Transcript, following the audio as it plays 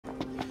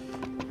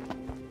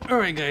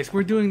Alright guys,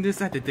 we're doing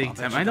this at the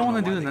daytime. I don't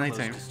want to do it at the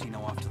nighttime.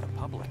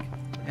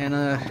 And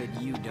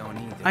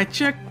I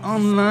checked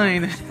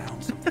online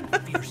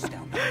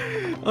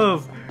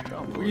of,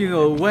 you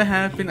know, what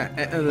happened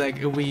like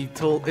if we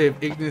told if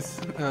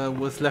Ignis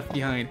was left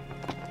behind.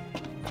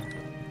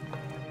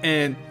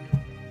 And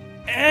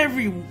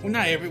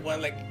not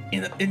everyone, like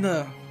in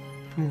the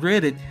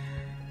Reddit,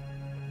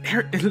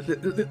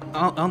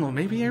 I don't know,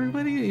 maybe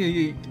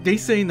everybody, they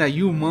saying that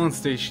you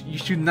monsters, you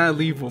should not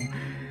leave them.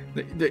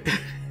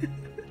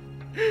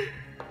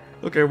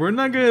 Okay, we're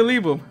not gonna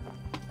leave them.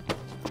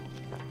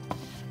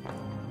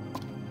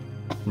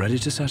 Ready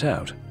to set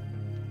out?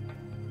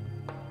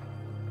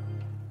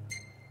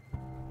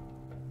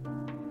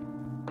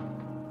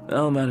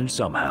 I'll manage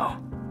somehow.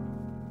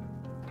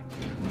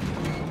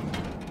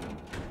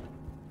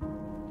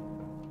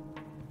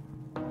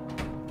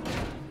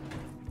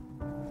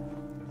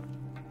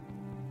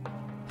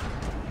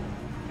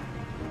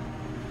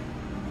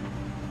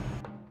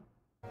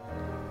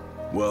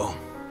 Well,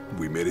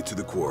 we made it to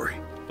the quarry.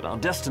 But our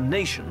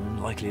destination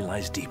likely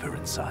lies deeper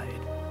inside.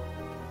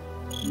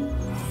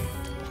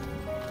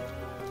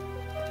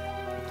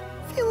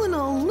 Feeling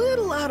a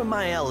little out of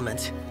my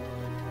element.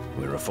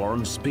 We're a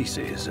foreign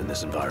species in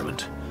this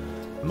environment.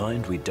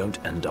 Mind we don't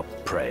end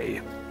up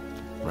prey.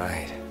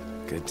 Right.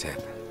 Good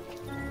tip.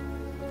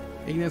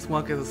 Ignis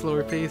walk at a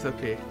slower pace?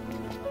 Okay.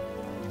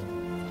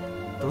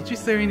 Don't you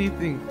say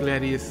anything,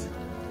 Gladius.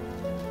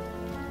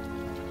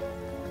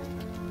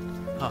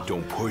 Oh.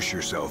 Don't push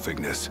yourself,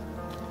 Ignis.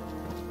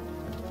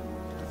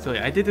 So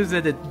yeah, I did this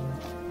at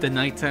the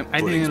nighttime.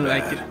 I didn't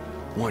like it.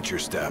 Watch your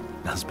step.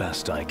 As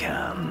best I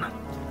can.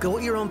 Go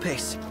at your own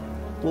pace.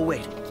 We'll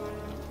wait.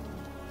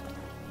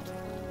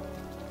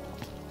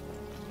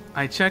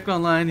 I checked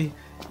online.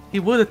 He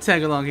would have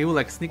tagged along. He would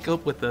like sneak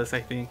up with us,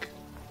 I think.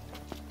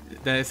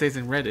 That it says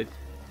in Reddit.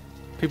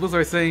 People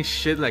are saying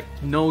shit like,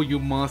 "No, you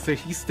monster.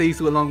 He stays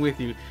along with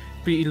you.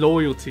 Be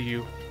loyal to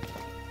you."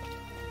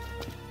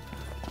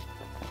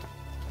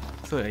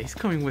 So yeah, he's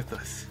coming with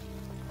us.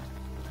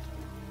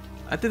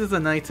 I did this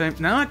at nighttime.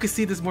 Now I can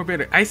see this more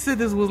better. I said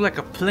this was like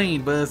a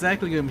plane, but it's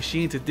actually a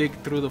machine to dig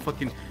through the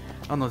fucking,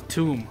 on the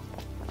tomb.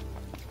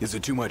 Is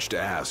it too much to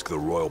ask the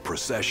royal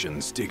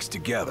procession sticks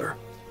together?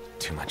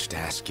 Too much to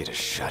ask you to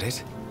shut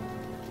it?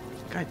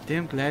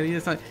 Goddamn,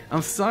 Gladius.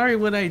 I'm sorry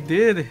what I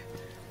did.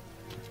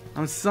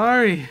 I'm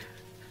sorry.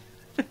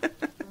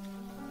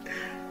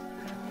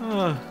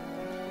 Oh.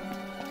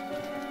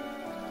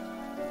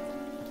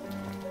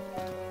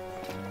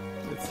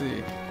 Let's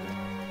see.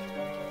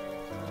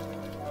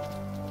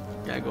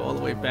 Gotta go all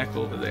the way back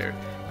over there.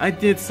 I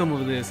did some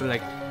of this,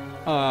 like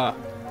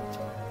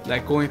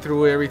going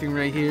through everything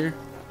right here.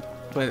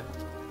 But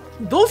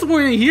those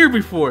weren't here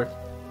before.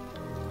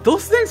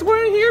 Those things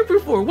weren't here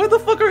before. What the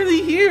fuck are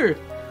they here?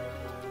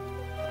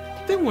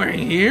 They weren't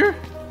here.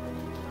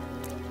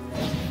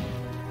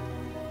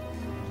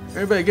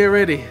 Everybody get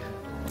ready.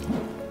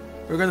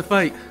 We're gonna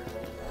fight.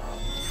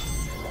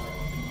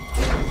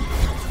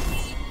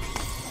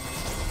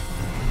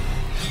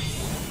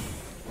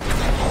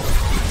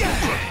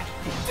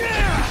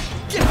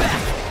 Get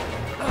back!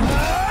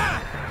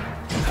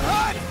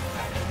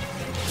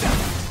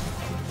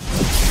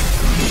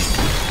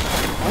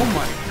 Oh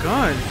my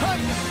god.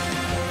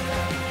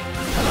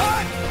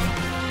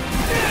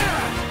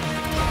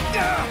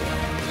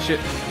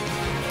 Shit.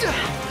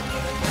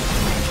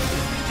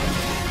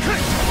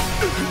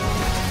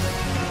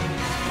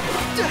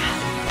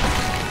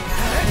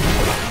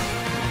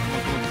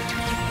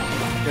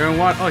 Aaron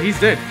Watt. Oh, he's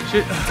dead.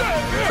 Shit.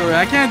 So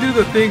I can't do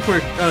the thing for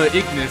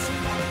Ignis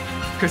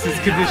because his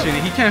condition.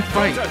 He can't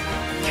fight. Don't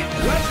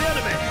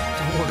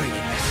worry,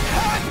 Ignis.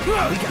 We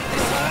got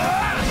this.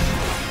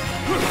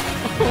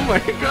 Oh my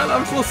god,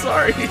 I'm so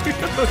sorry. I'm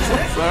so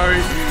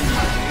sorry.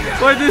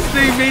 Why this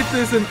thing made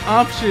this an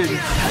option?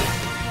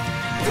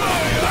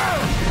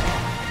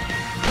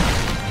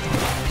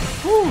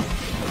 Whew.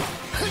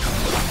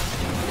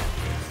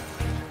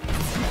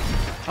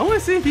 I want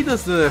to see if he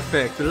does the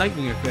effect, the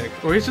lightning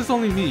effect, or it's just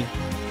only me.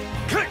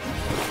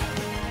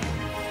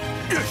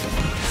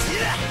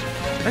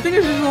 I think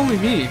it's just only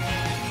me.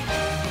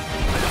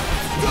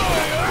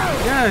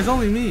 Yeah, it's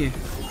only me.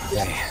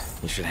 Hey,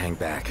 you should hang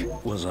back.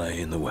 Was I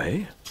in the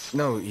way?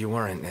 No, you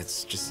weren't.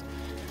 It's just...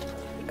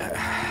 Oh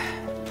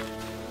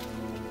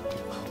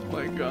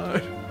my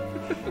god.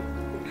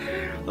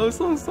 I'm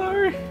so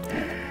sorry.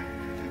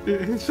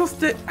 It's just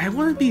that I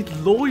want to be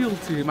loyal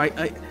to him.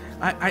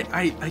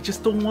 I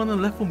just don't want to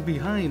left him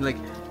behind. Like,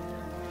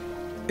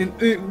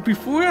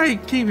 before I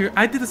came here,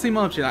 I did the same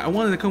option. I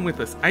wanted to come with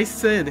us. I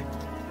said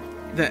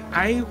that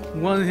I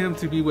wanted him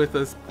to be with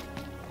us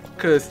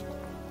because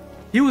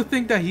he would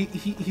think that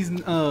he's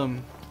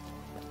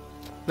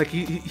like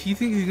he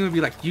thinks he's gonna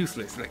be like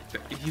useless. Like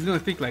he's gonna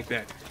think like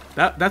that.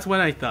 That's what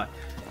I thought.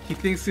 He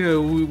thinks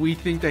we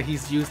think that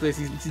he's useless.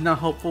 He's not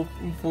helpful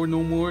for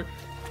no more.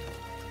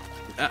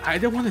 I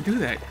don't want to do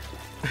that.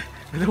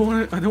 I don't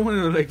want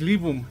to like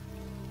leave him.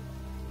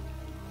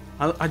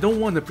 I don't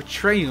want to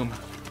betray him.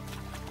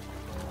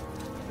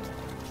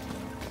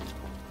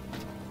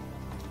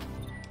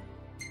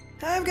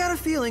 I've got a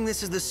feeling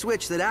this is the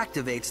switch that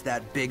activates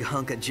that big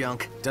hunk of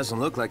junk. Doesn't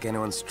look like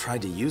anyone's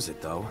tried to use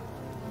it, though.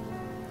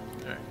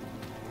 Alright.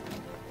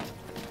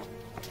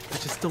 I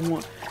just don't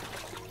want...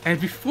 And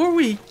before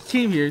we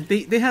came here,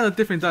 they had a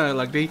different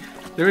dialogue. They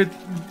were...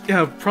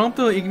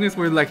 Prompto and Ignis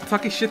were like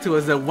talking shit to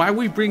us that why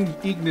we bring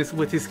Ignis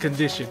with his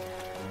condition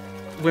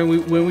when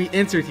we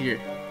entered here.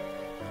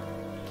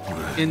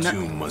 The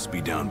tomb must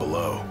be down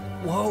below.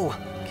 Whoa,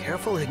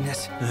 careful,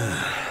 Ignis.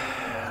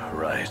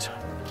 Right.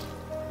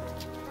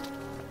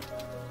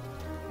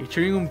 You're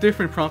treating him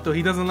different, Prompto.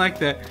 He doesn't like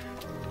that.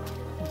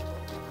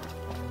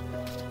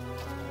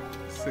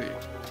 Let's see.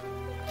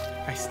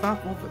 I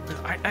stopped over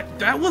there.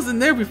 That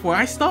wasn't there before.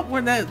 I stopped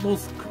where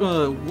those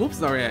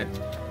wolves are at.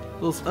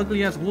 Those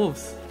ugly ass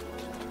wolves.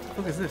 What the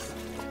fuck is this?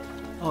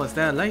 Oh, is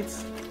that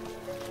lights?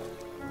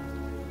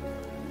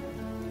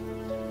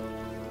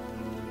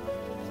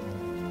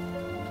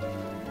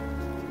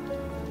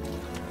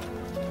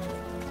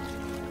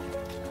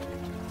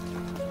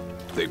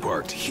 They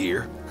parked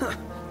here? Huh.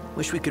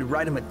 Wish we could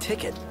write him a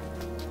ticket.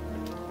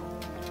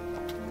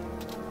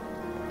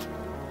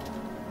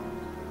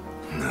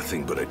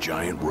 Nothing but a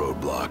giant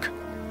roadblock.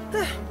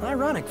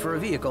 Ironic for a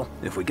vehicle.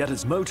 If we get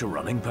its motor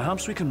running,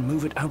 perhaps we can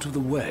move it out of the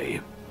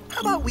way.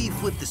 How about we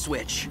flip the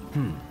switch?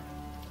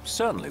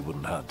 Certainly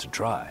wouldn't hurt to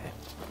try.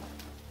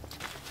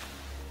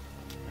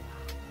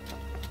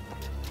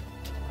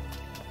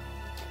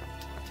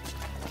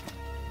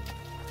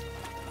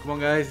 Come on,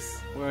 guys.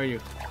 Where are you?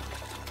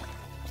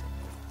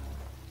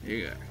 Here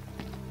you go.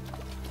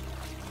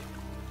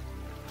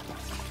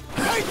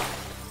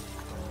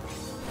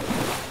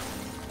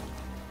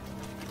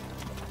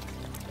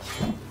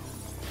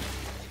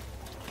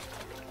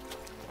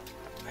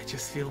 I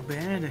just feel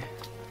bad.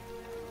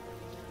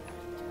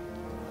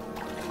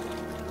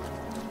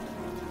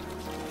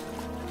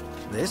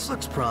 This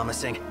looks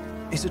promising.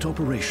 Is it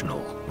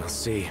operational? We'll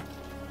see.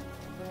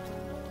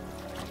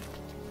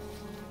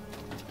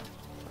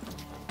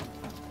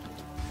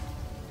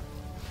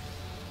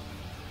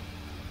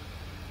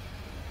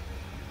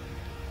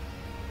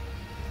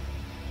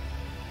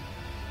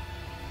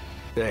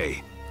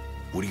 Hey,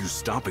 what are you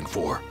stopping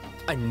for?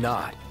 I'm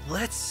not.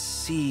 Let's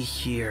see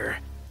here.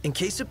 In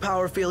case of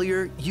power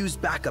failure, use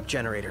backup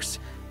generators.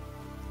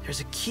 There's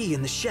a key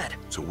in the shed.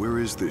 So where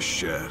is this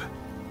shed?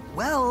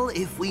 Well,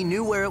 if we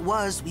knew where it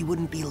was, we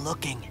wouldn't be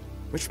looking.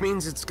 Which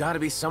means it's gotta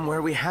be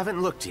somewhere we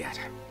haven't looked yet.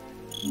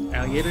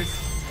 Alligators?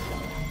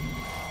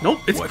 Nope,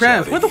 it's Watch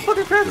crabs. out, What the Iggy. fuck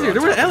are crabs You're here?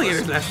 There on were top of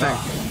alligators us. last time.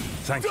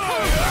 Thank you.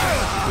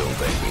 Don't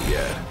thank me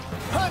yet.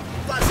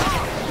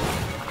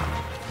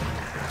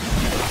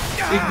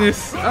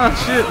 Ignis. Oh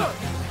shit.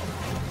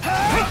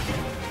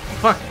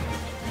 Fuck.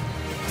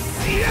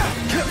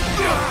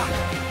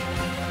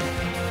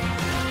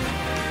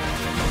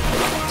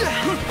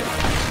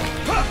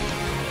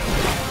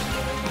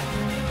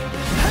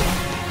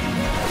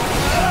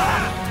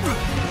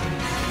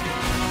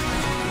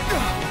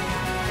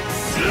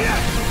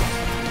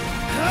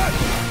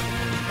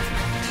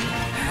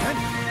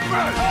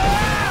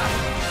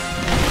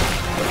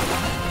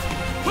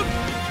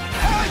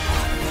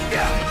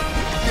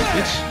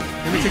 Bitch,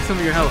 let me take some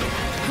of your health.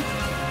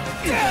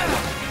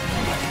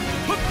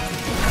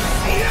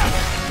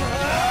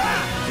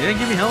 Did it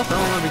give me health? I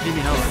don't know if it gave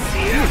me health.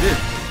 Yeah, it did.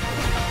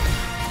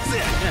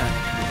 Yeah,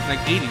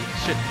 like 80.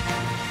 Shit.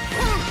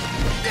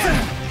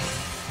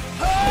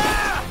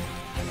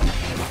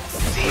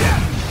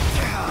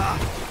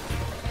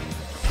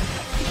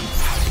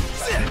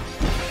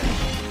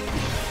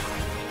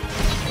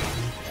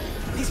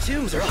 These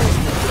tombs are always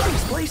in the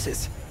darkest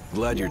places.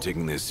 Glad you're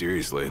taking this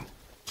seriously.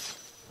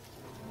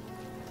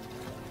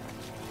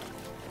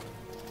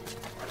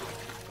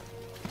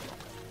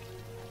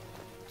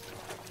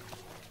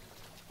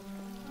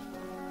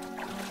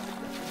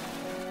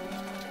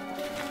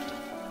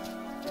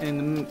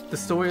 And the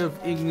story of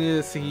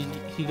Ignis, he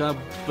got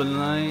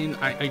blind.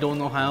 I don't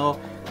know how,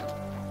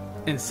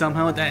 and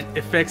somehow that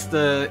affects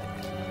the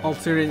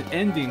alternate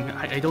ending.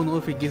 I don't know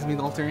if it gives me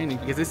the alternate ending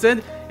because it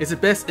said it's the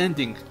best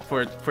ending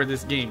for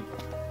this game.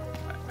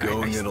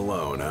 Going in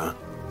alone, huh?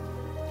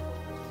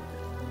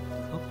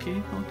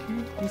 Okay,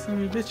 you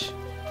son of a bitch.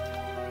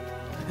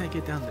 How did I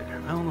get down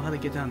there? I don't know how to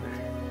get down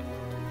there.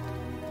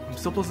 I'm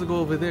supposed to go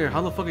over there.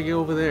 How the fuck I get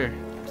over there?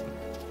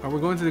 Are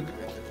we going to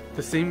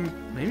the same?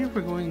 Maybe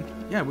we're going.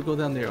 Yeah, we go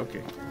down there.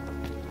 Okay.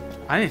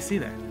 I didn't see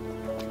that.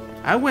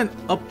 I went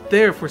up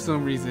there for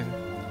some reason.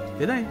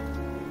 Did I? I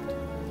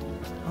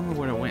don't know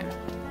where I went.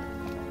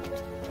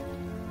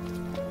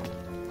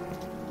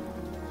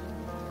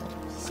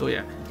 So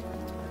yeah,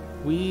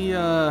 we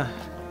I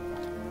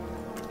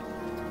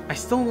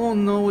still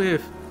don't know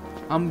if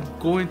I'm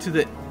going to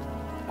the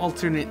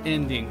alternate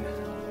ending,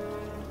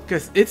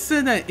 because it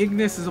said that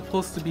Ignis is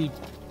supposed to be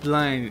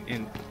blind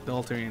in the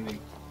alternate ending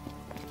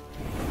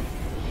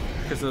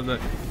because of the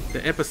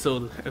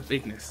episode of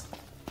Ignis.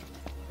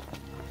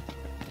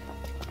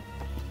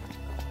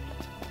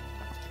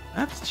 I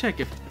have to check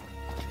if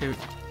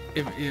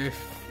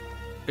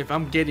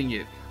I'm getting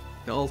it,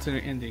 the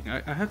alternate ending.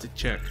 I have to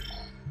check.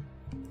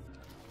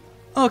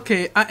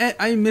 Okay,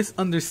 I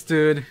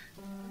misunderstood.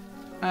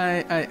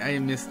 I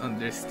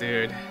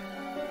misunderstood.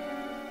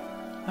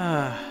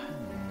 I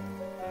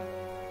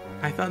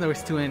thought there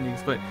was 2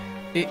 endings, but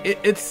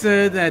it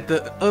said that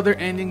the other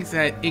endings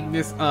had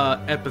Ignis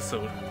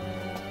episode.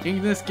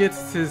 Ignis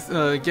gets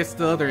gets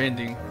the other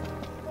ending.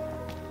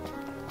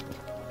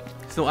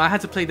 So I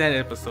had to play that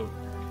episode.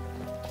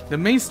 The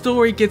main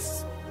story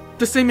gets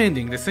the same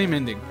ending,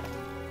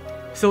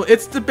 So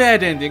it's the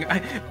bad ending.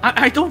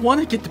 I don't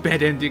want to get the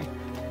bad ending.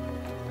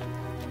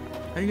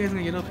 How are you guys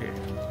gonna get up here?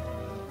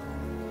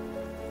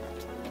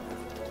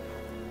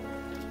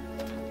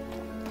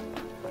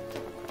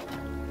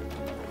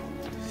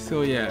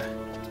 So yeah,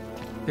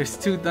 there's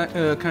 2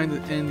 kinds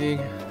of ending,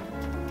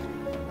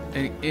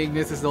 and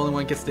Ignis is the only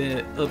one gets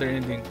the other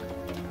ending.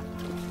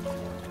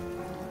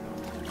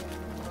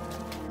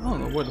 I don't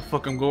know where the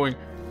fuck I'm going.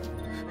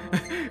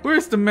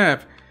 Where's the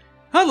map?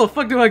 How the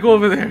fuck do I go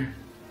over there?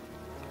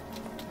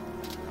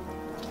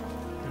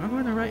 Am I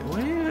going the right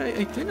way?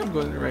 I think I'm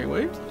going the right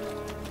way.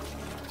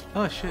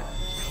 Oh shit.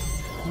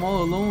 I'm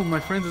all alone. My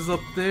friends is up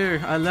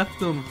there. I left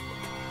them.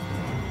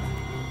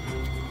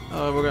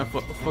 Oh, we're gonna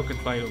fucking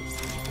fight them.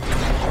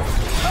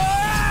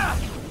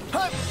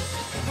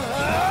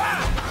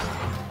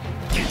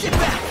 Get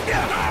back!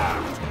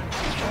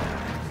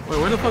 Wait,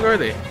 where the fuck are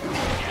they?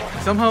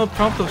 Somehow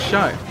Prompto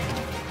shot.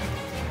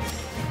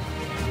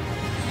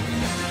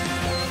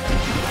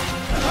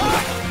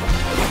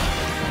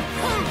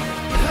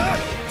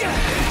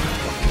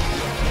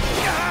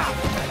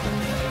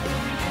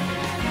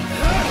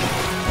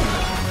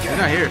 They're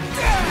not here.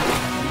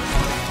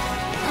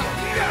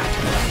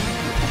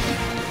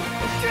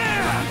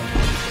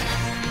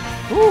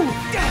 Woo!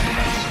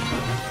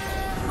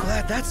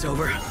 Glad that's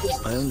over.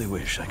 I only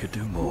wish I could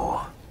do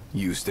more.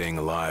 You staying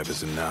alive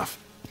is enough.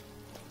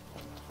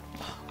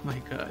 My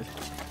god.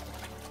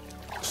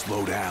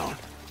 Slow down.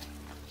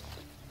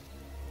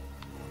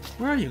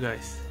 Where are you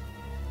guys?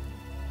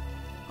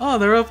 Oh,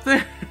 they're up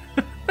there.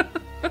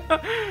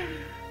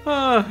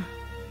 Oh,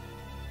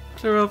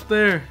 they're up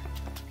there.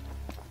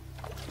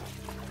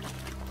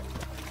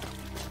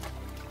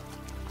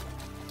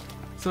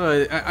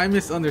 So I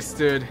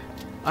misunderstood.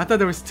 I thought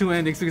there was 2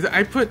 endings because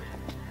I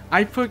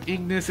put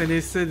Ignis and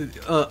it said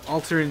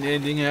alternate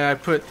ending, and I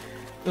put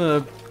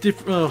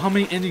how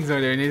many endings are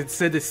there, and it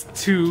said it's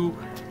 2.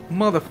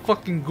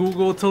 Motherfucking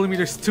Google told me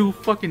there's 2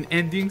 fucking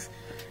endings,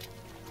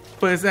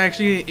 but it's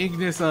actually an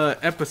Ignis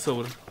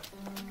episode.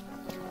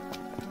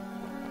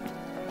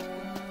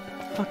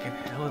 Fucking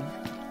hell.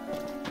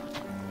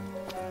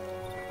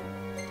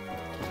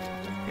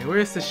 Okay, where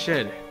is the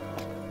shed?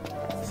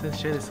 It says the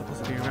shed is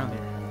supposed to be around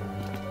here.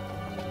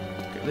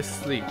 Okay, let's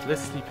sleep.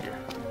 Let's sleep here.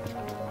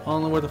 I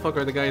don't know where the fuck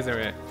are the guys are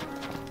at.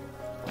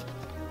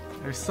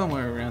 They're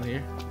somewhere around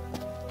here.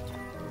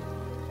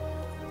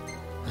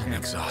 I'm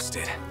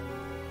exhausted.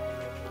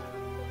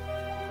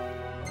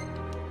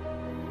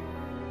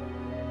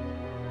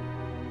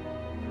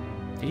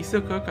 Can he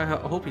still cook? I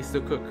hope he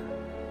still cook.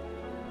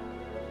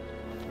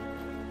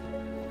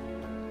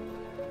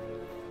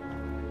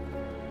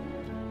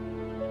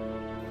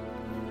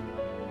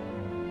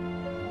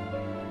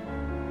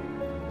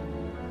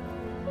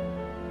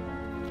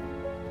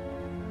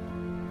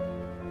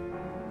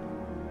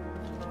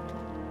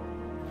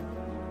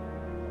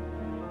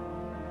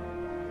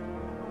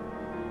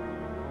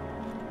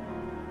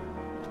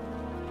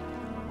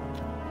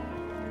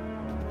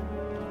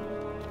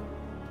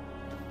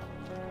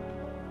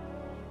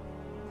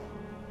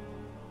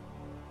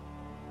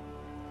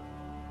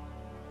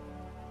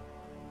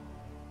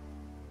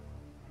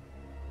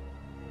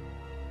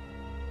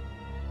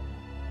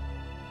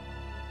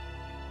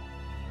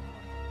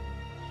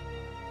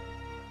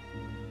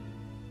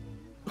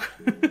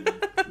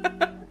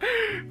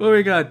 What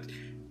we got?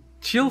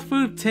 Chill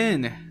food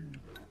 10.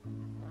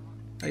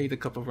 I ate a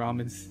cup of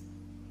ramens.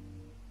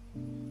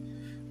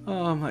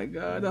 Oh my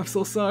god, I'm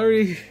so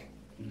sorry.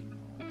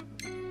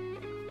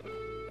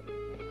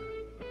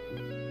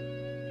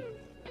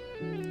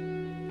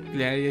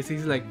 Gladius,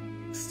 he's like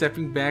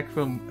stepping back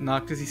from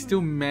Noctis. He's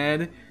still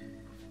mad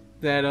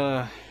that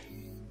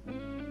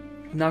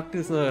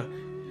Noctis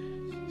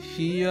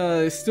he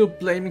is still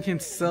blaming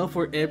himself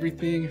for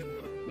everything.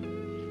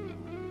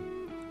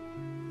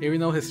 Even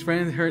though his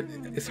friend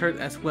is hurt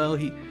as well,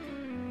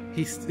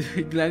 he's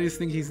Gladius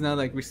thinks he's not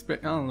like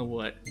respect. I don't know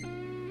what.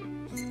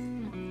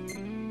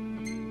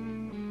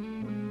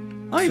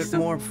 Oh, Took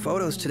more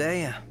photos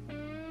today.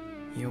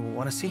 You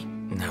want to see?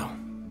 No.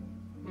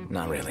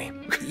 Not really.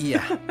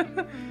 Yeah,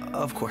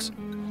 of course.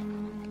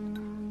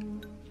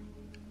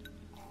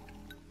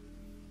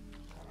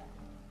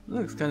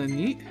 Looks kind of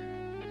neat.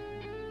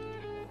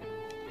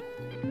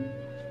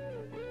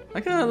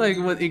 I kind of like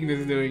what Ignis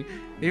is doing.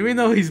 Even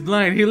though he's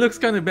blind, he looks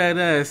kind of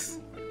badass.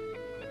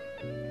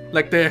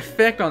 Like the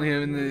effect on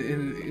him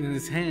in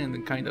his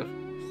hand, kind of.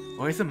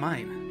 Or is it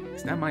mine?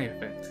 It's not my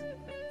effect.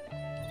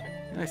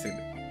 I see.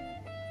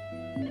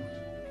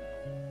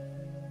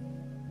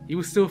 He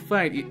will still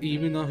fight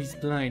even though he's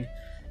blind.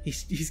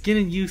 He's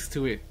getting used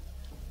to it.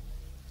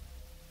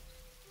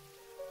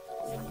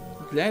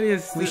 That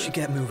is. We should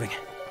get moving.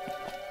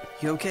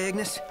 You okay,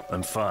 Ignis?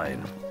 I'm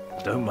fine.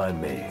 Don't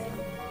mind me.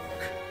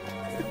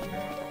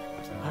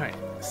 Alright,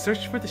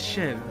 search for the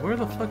shed. Where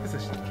the fuck is the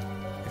shed?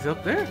 Is it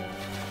up there?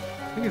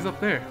 I think it's up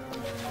there.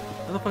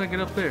 How the fuck I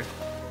get up there?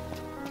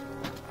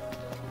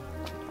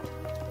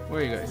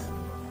 Where are you guys?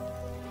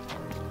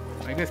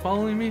 Are you guys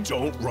following me?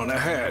 Don't run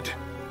ahead.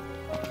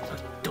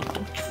 Don't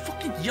you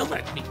fucking yell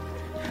at me!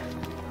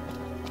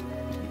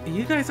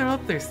 You guys are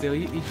up there still.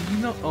 You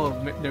know? Oh,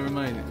 never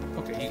mind.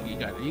 Okay, you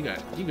got it. You got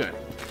it. You got it.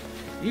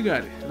 You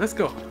got it. Let's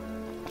go.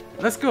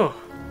 Let's go.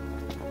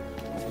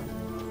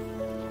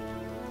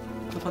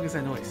 What the fuck is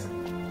that noise?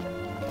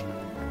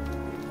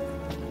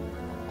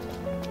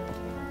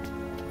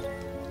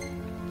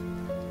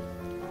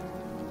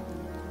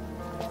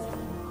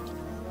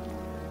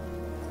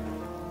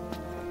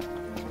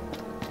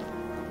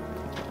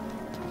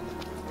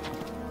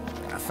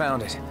 I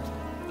found it.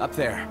 Up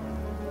there.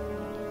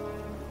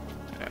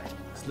 Alright,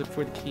 let's look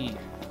for the key.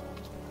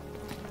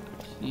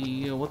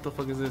 Key, what the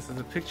fuck is this? Is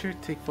a picture?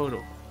 Take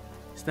photo.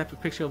 Snap a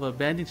picture of an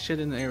abandoned shed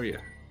in the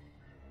area.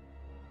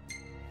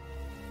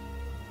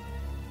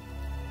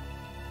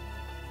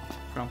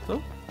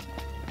 Prompto?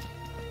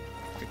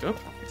 Pick up.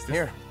 Is this?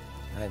 Here.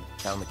 I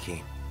found the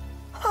key.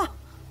 Huh.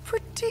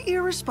 Pretty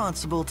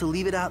irresponsible to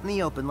leave it out in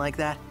the open like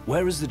that.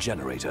 Where is the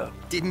generator?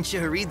 Didn't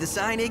you read the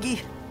sign,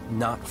 Iggy?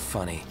 Not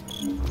funny.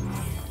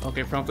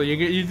 Okay, Prompto,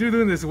 you're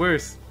doing this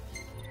worse.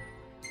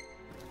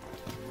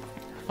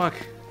 Fuck.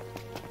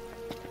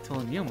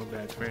 Telling me I'm a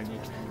bad friend. You.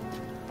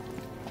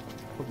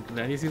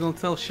 That is, you don't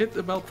tell shit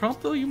about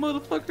Prompto, you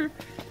motherfucker.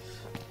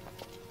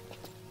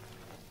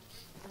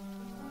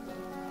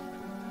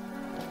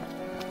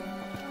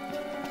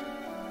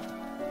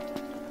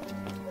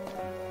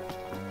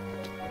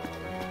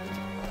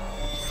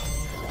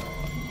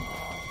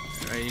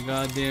 Alright, you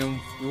goddamn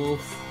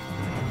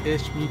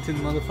wolf-ish mutant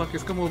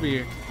motherfuckers, come over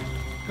here.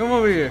 Come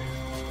over here.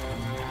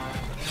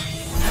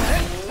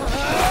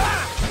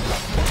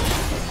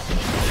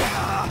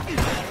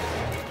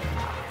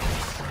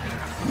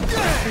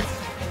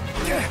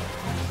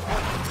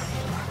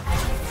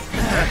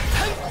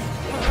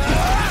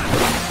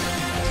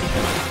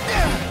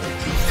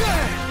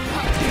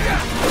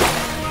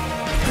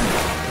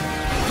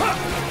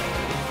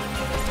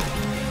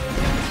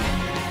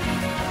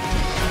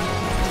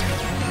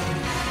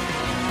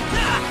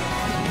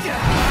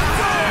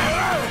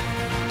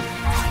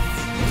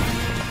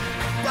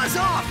 Buzz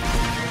off!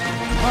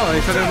 Oh, they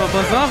talking about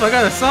buzz off? I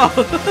got a saw.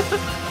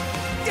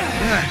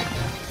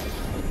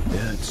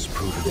 It's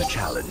proven a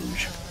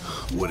challenge.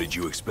 What did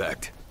you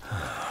expect?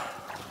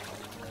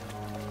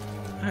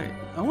 Alright,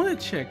 I want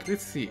to check.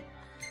 Let's see.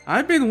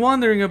 I've been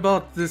wondering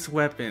about this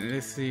weapon.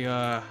 Let's see.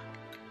 The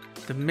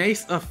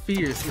Mace of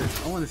Fierce.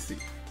 I want to see.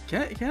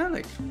 Can I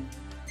like?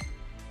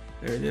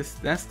 There it is.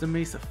 That's the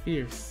Mace of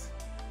Fierce.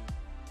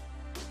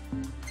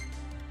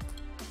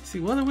 See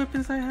what other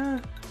weapons I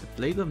have? The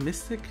Blade of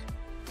Mystic.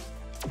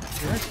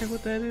 Can I check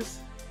what that is?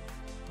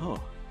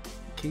 Oh,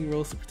 King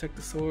rolls to protect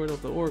the sword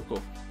of the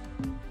Oracle.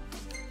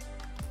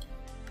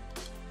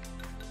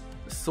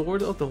 The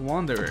Sword of the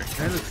Wanderer.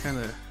 That looks kind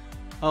of.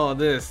 Oh,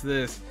 this.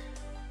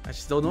 I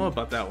just don't know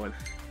about that one.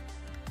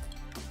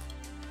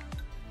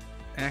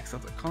 Axe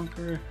of the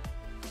Conqueror.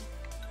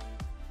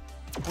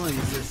 I want to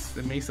use this.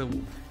 The Mace of.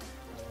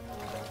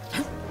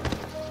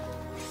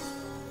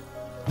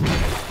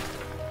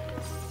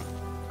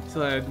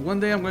 So one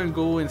day I'm going to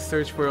go and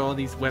search for all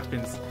these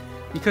weapons,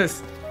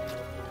 because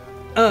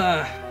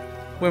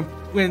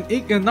when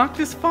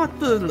Noctis fought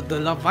the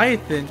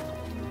Leviathan,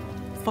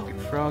 fucking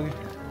frog,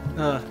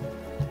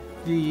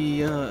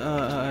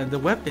 the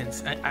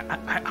weapons,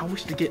 I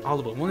wish to get all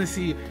of them. I want to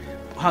see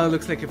how it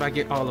looks like if I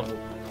get all of them.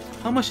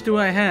 How much do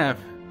I have?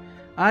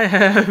 I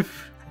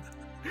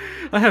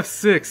have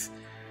 6,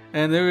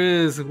 and there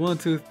is 1,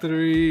 2,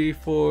 3,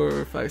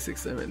 4, 5, 6,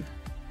 7,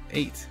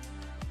 8.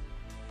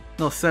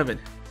 No, 7.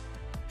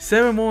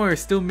 7 more are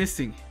still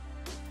missing.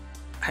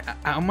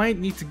 I might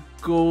need to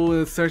go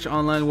and search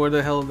online where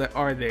the hell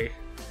are they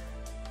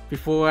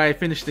before I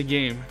finish the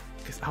game,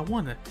 because I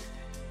wanna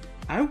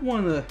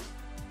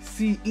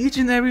see each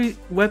and every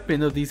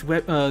weapon of these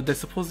that's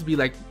supposed to be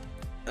like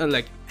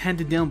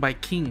handed down by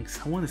kings.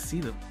 I want to see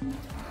them.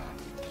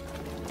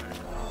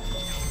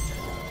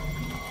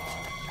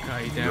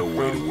 No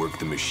way to work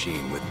the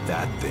machine with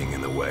that thing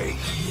in the way.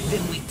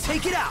 Then we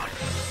take it out!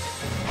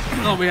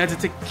 Oh, we had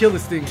to kill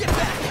this thing. Get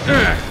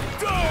back!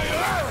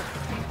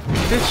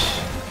 Bitch.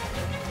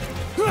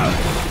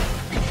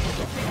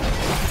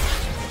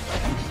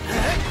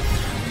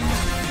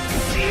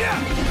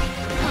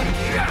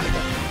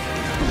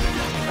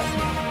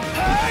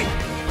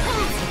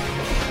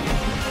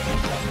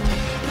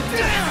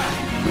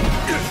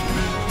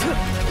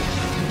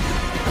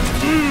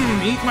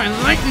 Eat my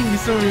lightning, you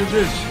son of a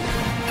bitch.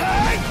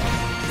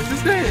 Is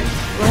this guy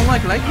don't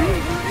like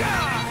lightning?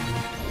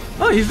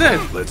 Oh, he's dead.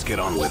 Let's get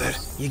on with it.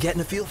 You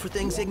getting a feel for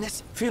things,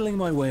 Ignis? Feeling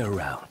my way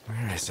around.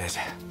 Where is it?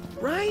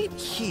 Right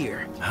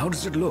here. How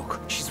does it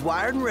look? She's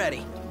wired and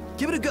ready.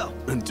 Give it a go.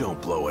 And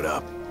don't blow it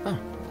up. Oh,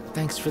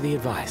 thanks for the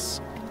advice.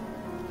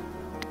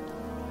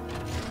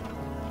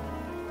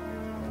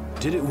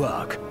 Did it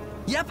work?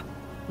 Yep,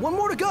 one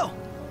more to go.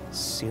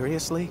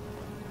 Seriously?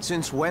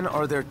 Since when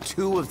are there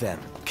 2 of them?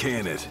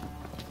 Can it?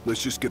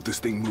 Let's just get this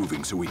thing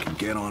moving so we can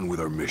get on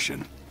with our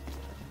mission.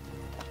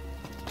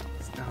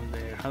 It's down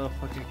there. How the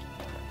fuck can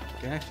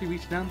I actually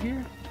reach down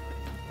here?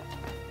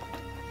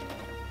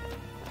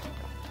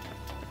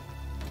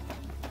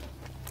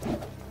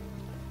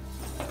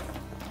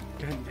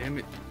 God damn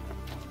it.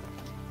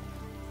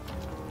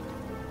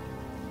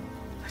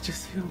 I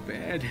just feel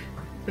bad.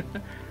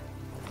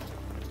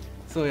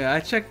 So yeah, I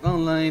checked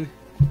online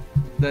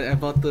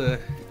about the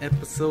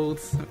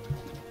episodes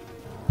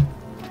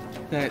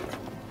that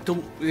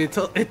don't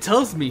it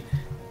tells me,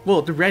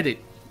 well, the Reddit,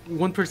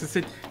 one person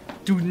said,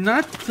 do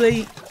not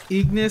play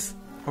Ignis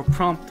or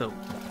Prompto.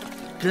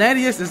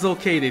 Gladius is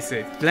okay, they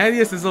said.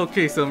 Gladius is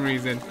okay for some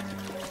reason.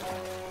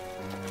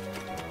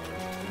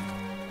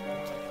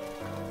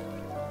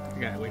 I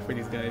gotta wait for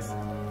these guys.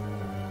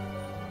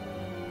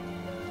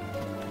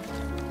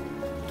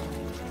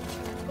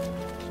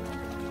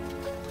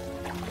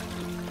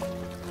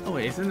 Oh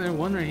wait, isn't there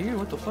one right here?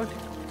 What the fuck?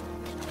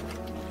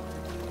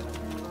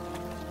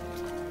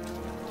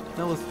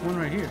 That was one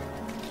right here.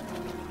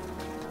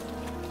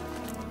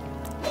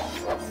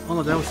 Oh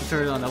no, that was to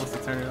turn it on. That was to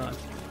turn it on.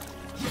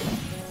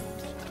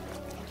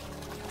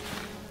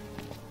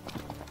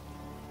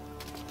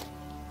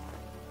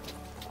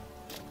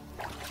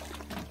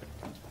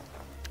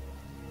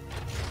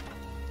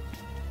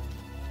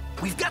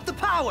 We've got the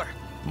power.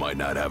 Might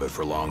not have it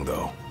for long,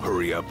 though.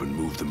 Hurry up and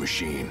move the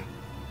machine.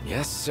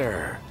 Yes,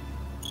 sir.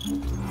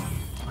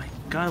 My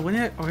God, when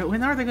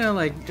are they gonna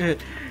like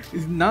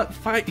not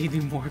fight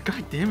anymore?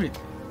 God damn it!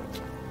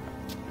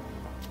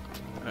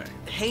 Alright.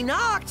 Hey,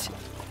 Noct!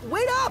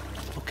 Wait up!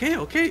 Okay,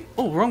 okay.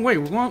 Oh, wrong way,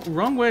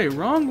 wrong way,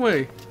 wrong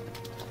way.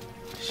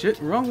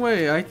 Shit, wrong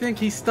way. I think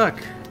he's stuck.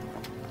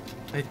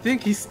 I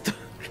think he's stuck.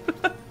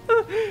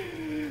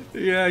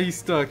 Yeah, he's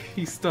stuck.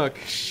 He's stuck.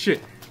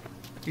 Shit,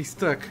 he's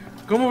stuck.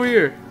 Come over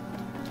here.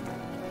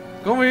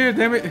 Come over here,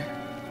 damn it.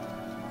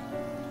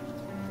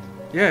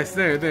 Yes,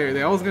 there.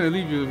 I was gonna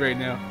leave you right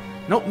now.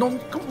 No,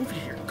 come over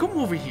here. Come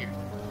over here.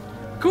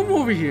 Come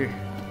over here.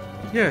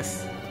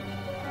 Yes.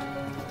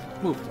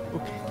 Move.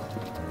 Okay.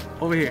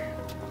 Over here.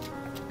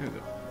 There we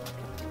go.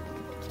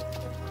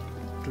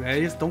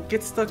 Gladius, don't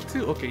get stuck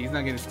too. Okay, he's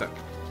not getting stuck.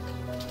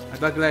 I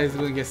thought Gladius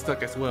was gonna get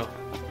stuck as well.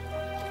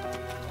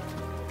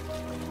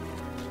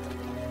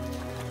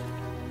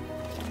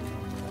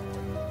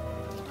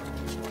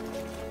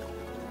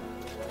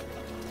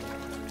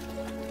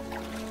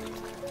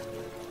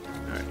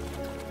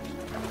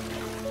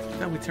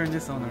 We turned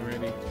this on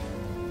already.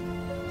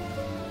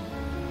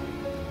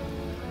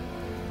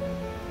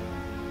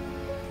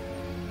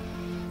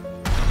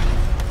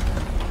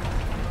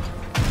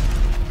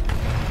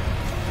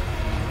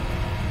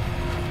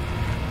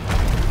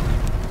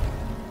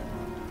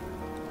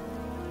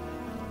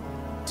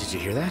 Did you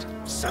hear that?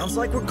 Sounds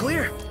like we're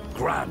clear.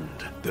 Grand.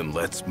 Then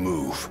let's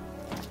move.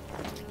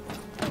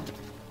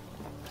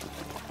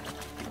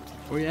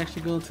 Are we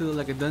actually going to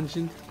like a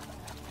dungeon?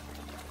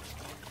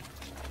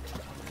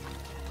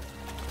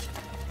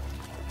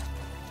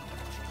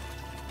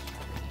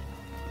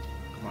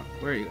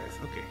 Where are you guys?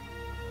 Okay.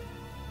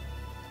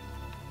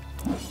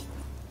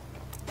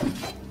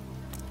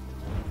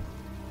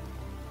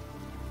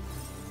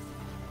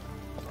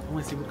 I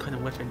want to see what kind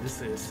of weapon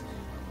this is.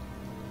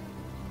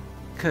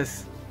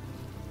 Cause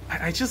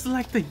I just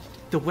like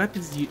the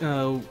weapons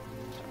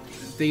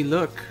they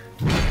look.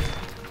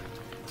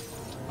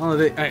 Oh,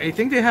 I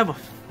think they have a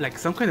like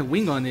some kind of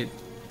wing on it.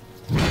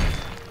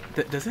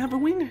 Does it have a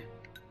wing?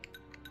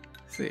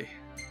 Let's see.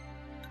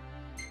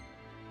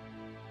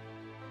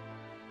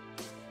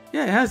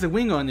 Yeah, it has a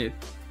wing on it.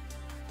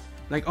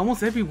 Like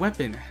almost every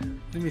weapon.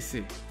 Let me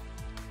see.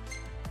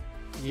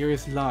 Gear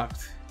is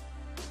locked.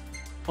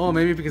 Oh,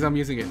 maybe because I'm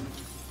using it.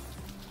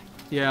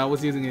 Yeah, I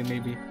was using it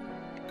maybe.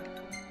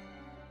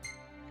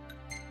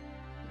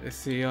 Let's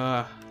see,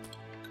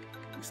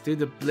 let's do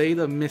the Blade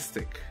of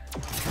Mystic.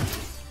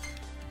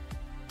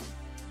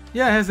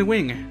 Yeah, it has a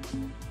wing.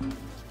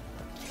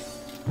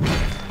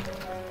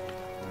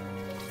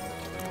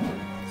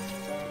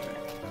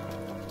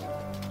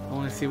 I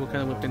want to see what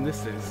kind of weapon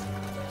this is.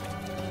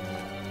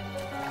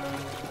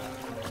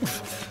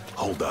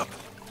 Hold up.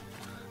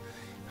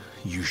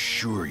 You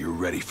sure you're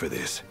ready for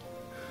this?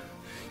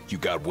 You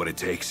got what it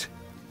takes?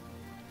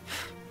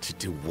 To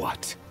do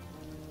what?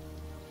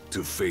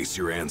 To face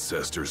your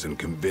ancestors and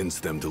convince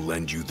them to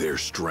lend you their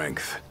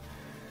strength.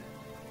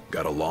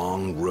 Got a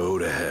long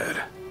road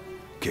ahead.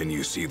 Can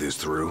you see this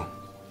through?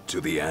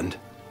 To the end?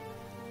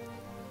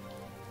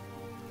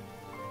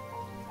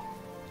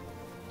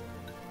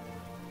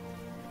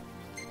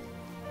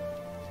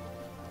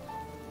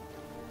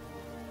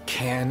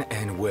 Can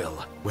and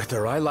will.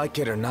 Whether I like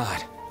it or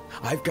not,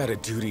 I've got a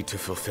duty to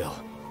fulfill.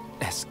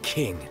 As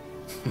king.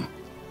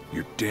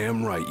 You're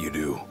damn right you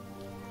do.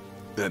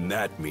 Then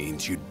that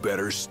means you'd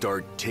better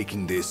start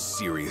taking this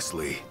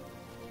seriously.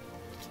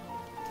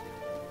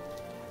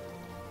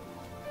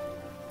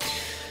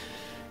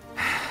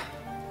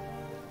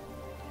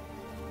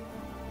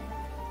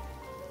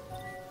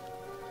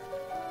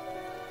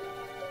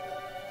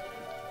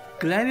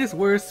 Gladius'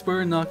 words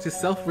spur Noct to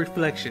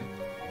self-reflection.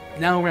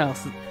 Now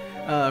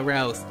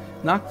roused.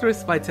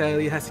 Noctur's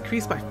vitality has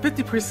increased by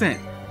 50%.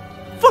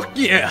 Fuck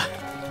yeah!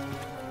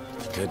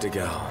 Good to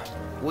go.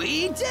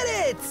 We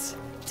did it!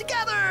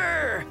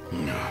 Together!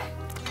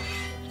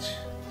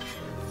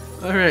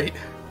 Alright.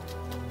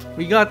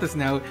 We got this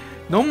now.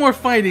 No more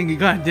fighting, you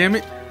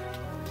goddammit.